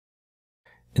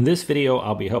In this video,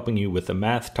 I'll be helping you with a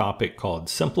math topic called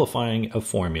simplifying a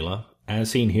formula,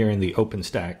 as seen here in the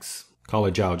OpenStax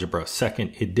College Algebra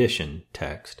 2nd edition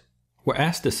text. We're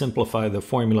asked to simplify the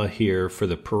formula here for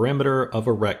the perimeter of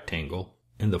a rectangle,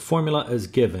 and the formula is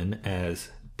given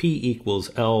as P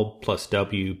equals L plus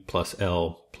W plus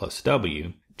L plus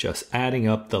W, just adding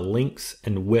up the lengths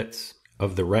and widths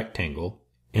of the rectangle.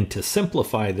 And to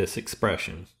simplify this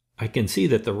expression, I can see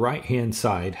that the right-hand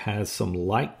side has some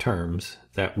like terms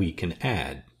that we can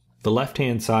add. The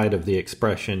left-hand side of the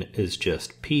expression is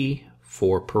just P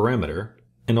for perimeter,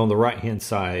 and on the right-hand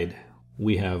side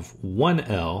we have one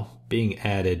L being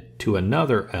added to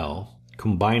another L.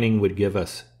 Combining would give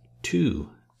us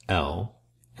 2L.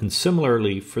 And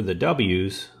similarly for the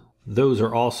W's, those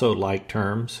are also like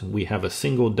terms. We have a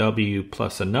single W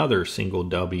plus another single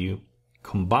W.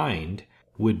 Combined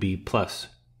would be plus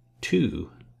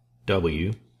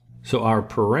 2W. So our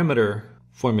perimeter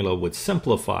formula would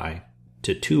simplify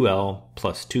to 2L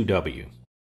plus 2W.